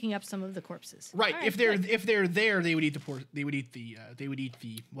could be kicking up some of the corpses. Right. If they're there, they would eat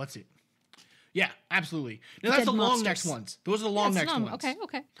the what's it? Yeah, absolutely. Now that's the long necked ones. Those are the long necked ones. Okay.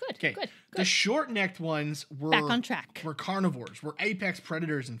 Good. The short necked ones were back on track. Were carnivores. Were apex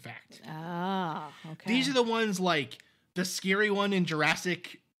predators, in fact. Ah, okay. These are the ones like the scary one in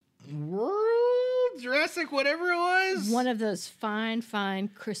Jurassic World, Jurassic whatever it was. One of those fine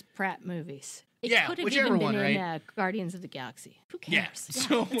Chris Pratt movies. It could have whichever even been one, right? In Guardians of the Galaxy. Who cares? Yeah,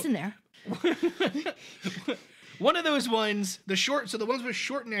 so it's in there. One of those ones, so the ones with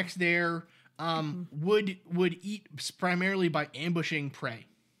short necks there, would eat primarily by ambushing prey,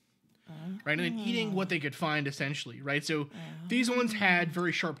 right, and then eating what they could find, essentially, right. So these ones had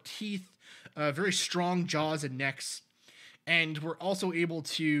very sharp teeth, very strong jaws and necks, and were also able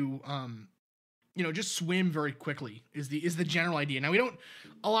to, just swim very quickly. Is the general idea. Now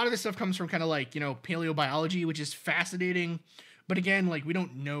a lot of this stuff comes from kind of like paleobiology, which is fascinating, but again, like we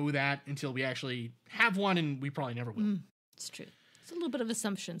don't know that until we actually have one, and we probably never will. It's true. A little bit of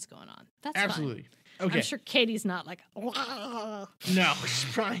assumptions going on. That's absolutely fine. Okay. I'm sure Katie's not like. No, she's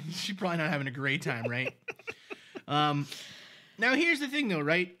probably not having a great time, right? Now here's the thing, though,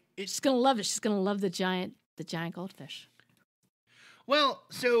 right? She's gonna love it. She's gonna love the giant goldfish. Well,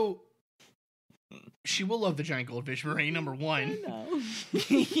 so she will love the giant goldfish, Marie, number one.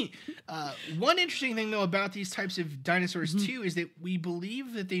 I know. One interesting thing, though, about these types of dinosaurs, too, is that we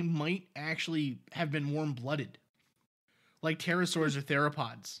believe that they might actually have been warm-blooded, like pterosaurs or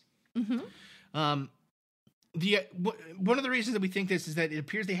theropods. One of the reasons that we think this is that it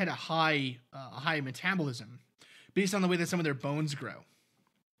appears they had a high metabolism based on the way that some of their bones grow.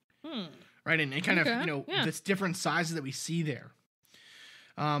 Right, and kind of, this different sizes that we see there.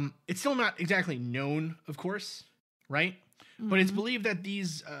 It's still not exactly known, of course, right? But it's believed that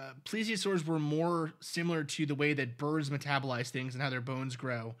these plesiosaurs were more similar to the way that birds metabolize things and how their bones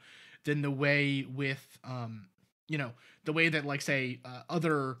grow than the way with, the way that, like, say,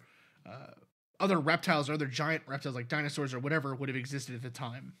 other reptiles or other giant reptiles like dinosaurs or whatever would have existed at the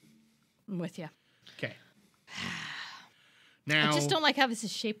time. I'm with you. Okay. Now, I just don't like how this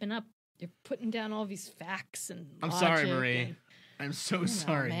is shaping up. You're putting down all these facts and I'm sorry, Marie. I'm so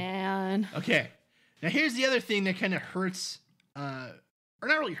sorry. Man. Okay. Now, here's the other thing that kind of hurts, or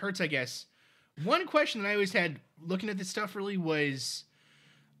not really hurts, I guess. One question that I always had looking at this stuff really was,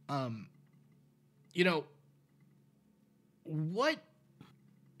 what...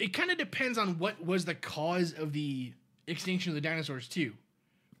 It kind of depends on what was the cause of the extinction of the dinosaurs, too,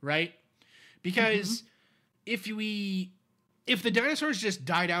 right? Because if the dinosaurs just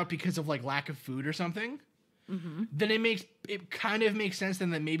died out because of, like, lack of food or something, then it kind of makes sense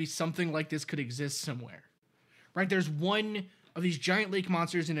then that maybe something like this could exist somewhere, right? There's one of these giant lake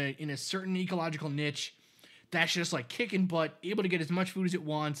monsters in a certain ecological niche that's just, like, kicking butt, able to get as much food as it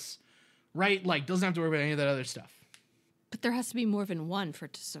wants, right? Like, doesn't have to worry about any of that other stuff. But there has to be more than one for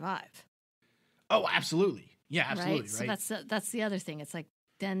it to survive. Oh, absolutely. Yeah, absolutely, right? So that's the other thing. It's like,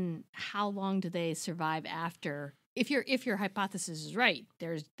 then how long do they survive after? If your hypothesis is right,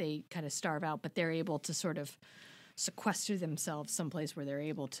 they kind of starve out, but they're able to sort of sequester themselves someplace where they're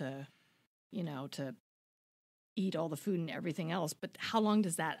able to, to eat all the food and everything else. But how long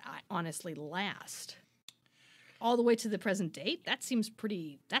does that honestly last? All the way to the present date? That's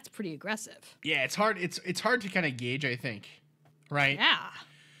pretty aggressive. Yeah, it's hard. It's hard to kind of gauge, I think, right? Yeah.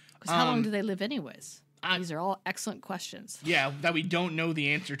 Because how long do they live anyways? These are all excellent questions. Yeah, that we don't know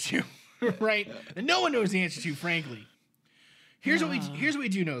the answer to. Right? And no one knows the answer to, frankly. Here's what we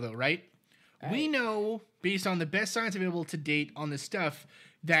do know, though, right? We know, based on the best science available to date on this stuff,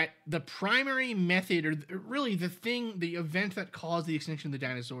 that the primary method, or really the event that caused the extinction of the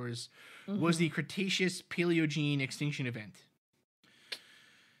dinosaurs was the Cretaceous Paleogene extinction event.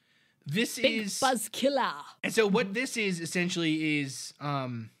 This Big buzz killer. And so what this is essentially is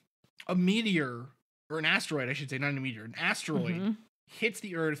a meteor, or an asteroid, I should say, not a meteor, an asteroid hits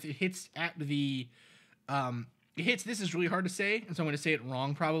the Earth. It hits at the, this is really hard to say, and so I'm going to say it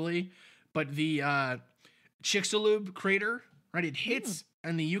wrong probably, but the Chicxulub crater, right? It hits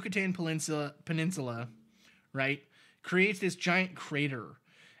on the Yucatan Peninsula, right? Creates this giant crater.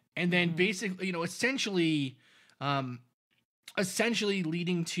 And then basically, essentially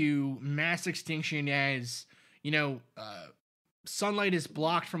leading to mass extinction as, sunlight is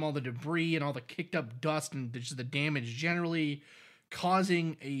blocked from all the debris and all the kicked up dust and just the damage generally,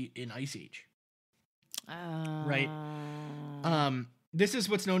 causing an ice age. Right? This is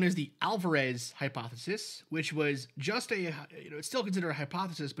what's known as the Alvarez hypothesis, which was just it's still considered a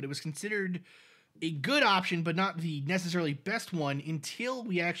hypothesis, but it was considered a good option, but not the necessarily best one until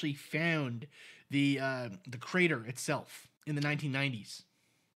we actually found the crater itself in the 1990s.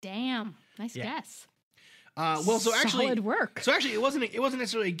 Damn, nice guess. Solid work. So actually, it wasn't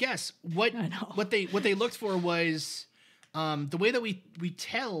necessarily a guess. What they looked for was the way that we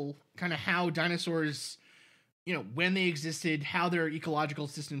tell kind of how dinosaurs, when they existed, how their ecological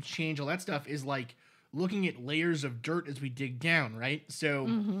systems change, all that stuff is like looking at layers of dirt as we dig down, right?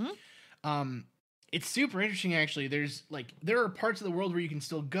 So, it's super interesting actually. There are parts of the world where you can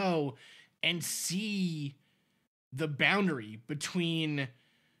still go and see the boundary between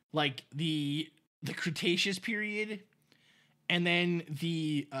like the Cretaceous period and then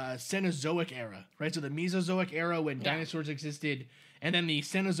the Cenozoic era, right? So the Mesozoic era when dinosaurs existed, and then the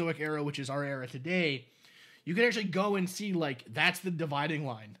Cenozoic era, which is our era today. You can actually go and see like that's the dividing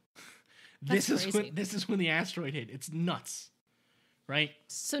line. This is when the asteroid hit. It's nuts, right?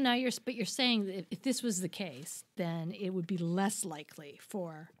 So now you're saying that if this was the case, then it would be less likely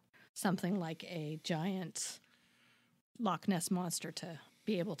for something like a giant Loch Ness monster to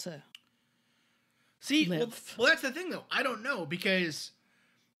be able to live. Well, that's the thing, though. I don't know, because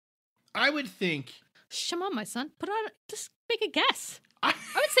I would think... Come on, my son. Just make a guess. I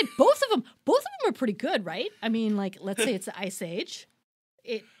would say both of them are pretty good, right? I mean, like, let's say it's the Ice Age.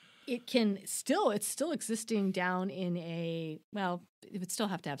 it's still existing down in a, well, it would still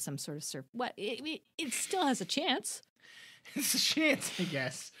have to have some sort of it still has a chance. It's a chance, I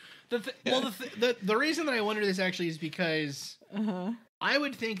guess. The reason that I wonder this actually is because I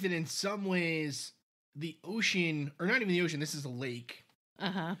would think that in some ways the ocean, or not even the ocean, this is a lake.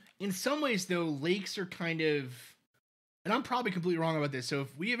 In some ways, though, lakes are kind of, and I'm probably completely wrong about this, so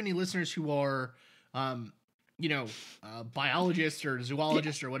if we have any listeners who are, biologists or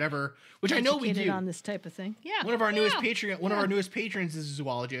zoologists or whatever, which I know we do on this type of thing. Yeah. One of our newest one of our newest patrons is a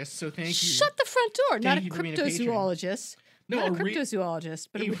zoologist, so thank you. Shut the front door. Not a cryptozoologist. Not a cryptozoologist,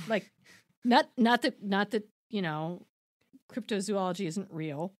 but not that, cryptozoology isn't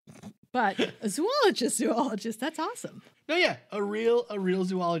real, but a zoologist. That's awesome. No, yeah, a real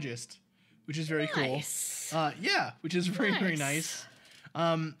zoologist, which is very cool. Which is very, very nice.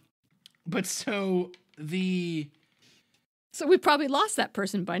 But so we probably lost that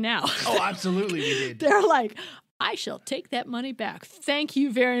person by now. Oh, absolutely we did. They're like, I shall take that money back. Thank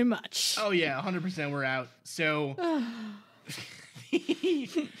you very much. Oh yeah, 100% we're out. So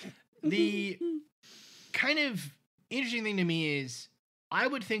the kind of interesting thing to me is I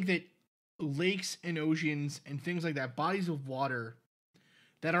would think that lakes and oceans and things like that, bodies of water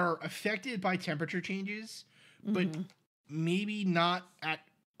that are affected by temperature changes, but maybe not at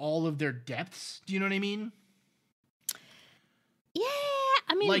all of their depths. Do you know what I mean? Yeah,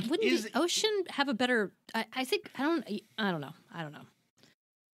 I mean, wouldn't the ocean have a better? I think I don't know.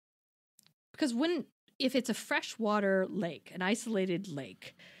 Because if it's a freshwater lake, an isolated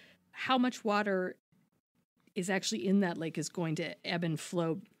lake, how much water is actually in that lake is going to ebb and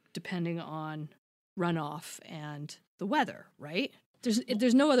flow depending on runoff and the weather, right?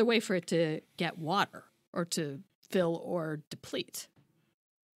 There's no other way for it to get water or to fill or deplete.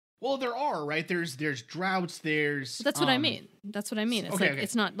 Well, there are, right? There's droughts. That's what I mean.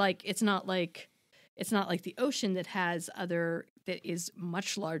 It's not like the ocean that is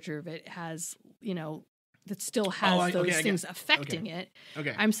much larger. That has, that still has those things affecting it.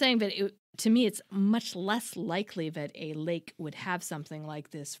 Okay. I'm saying that to me, it's much less likely that a lake would have something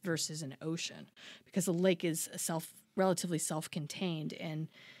like this versus an ocean, because a lake is relatively self-contained and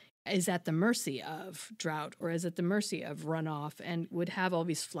is at the mercy of drought or is at the mercy of runoff and would have all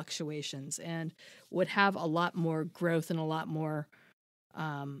these fluctuations and would have a lot more growth and a lot more,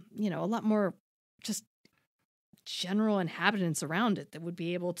 a lot more just general inhabitants around it that would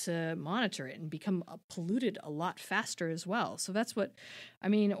be able to monitor it and become polluted a lot faster as well. So that's what I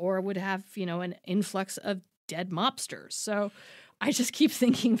mean, or would have, an influx of dead mobsters. So I just keep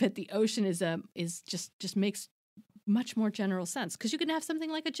thinking that the ocean is just makes much more general sense, because you can have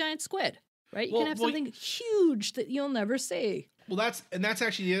something like a giant squid, right? You can have something huge that you'll never see. Well, that's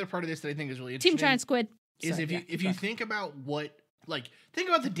actually the other part of this that I think is really interesting. Team giant squid. Is if you think about think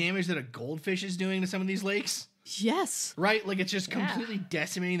about the damage that a goldfish is doing to some of these lakes. Yes. Right? Like, it's just completely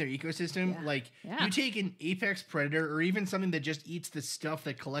decimating their ecosystem. Yeah. Like, you take an apex predator or even something that just eats the stuff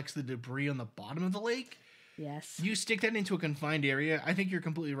that collects the debris on the bottom of the lake. Yes. You stick that into a confined area. I think you're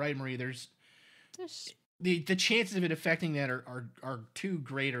completely right, Marie. There's the chances of it affecting that are too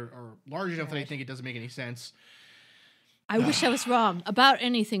great or large enough that I think it doesn't make any sense. I wish I was wrong about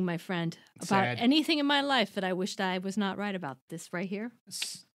anything, my friend. Sad. Anything in my life that I wished I was not right about. This right here.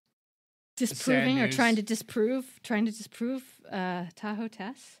 Disproving or trying to disprove Tahoe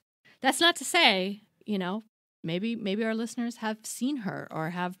Tess. That's not to say, maybe our listeners have seen her or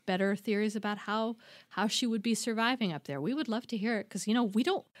have better theories about how she would be surviving up there. We would love to hear it, because we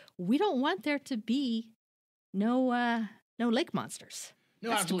don't want there to be no lake monsters. No,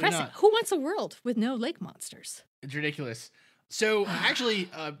 that's absolutely depressing. not. Who wants a world with no lake monsters? It's ridiculous. So actually,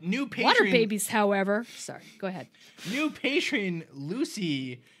 new patron water babies, however. Sorry, go ahead. New patron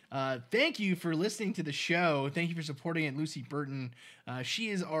Lucy. Thank you for listening to the show. Thank you for supporting it, Lucy Burton. She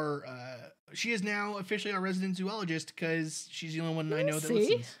is now officially our resident zoologist, because she's the only one I know that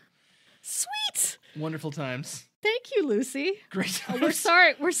listens. Sweet. Wonderful times. Thank you, Lucy. Great times.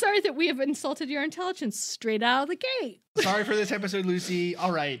 We're sorry that we have insulted your intelligence straight out of the gate. Sorry for this episode, Lucy.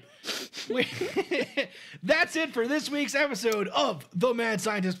 All right. That's it for this week's episode of the Mad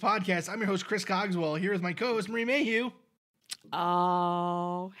Scientist Podcast. I'm your host, Chris Cogswell, here with my co-host, Marie Mayhew.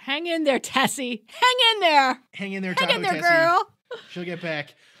 Oh, hang in there, Tessie. Hang in there. Hang in there, Tahoe Tessie. girl. She'll get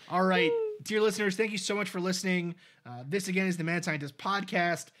back. All right. Dear listeners, thank you so much for listening. This, again, is the Mad Scientist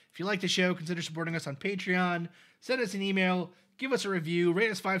Podcast. If you like the show, consider supporting us on Patreon. Send us an email. Give us a review. Rate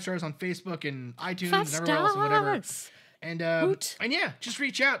us 5 stars on Facebook and iTunes and everywhere else and whatever. And yeah, just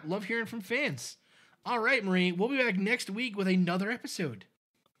reach out. Love hearing from fans. All right, Marie. We'll be back next week with another episode.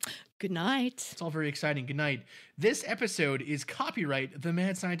 Good night. It's all very exciting. Good night. This episode is copyright The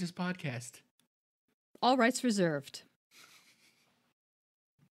Mad Scientist Podcast. All rights reserved.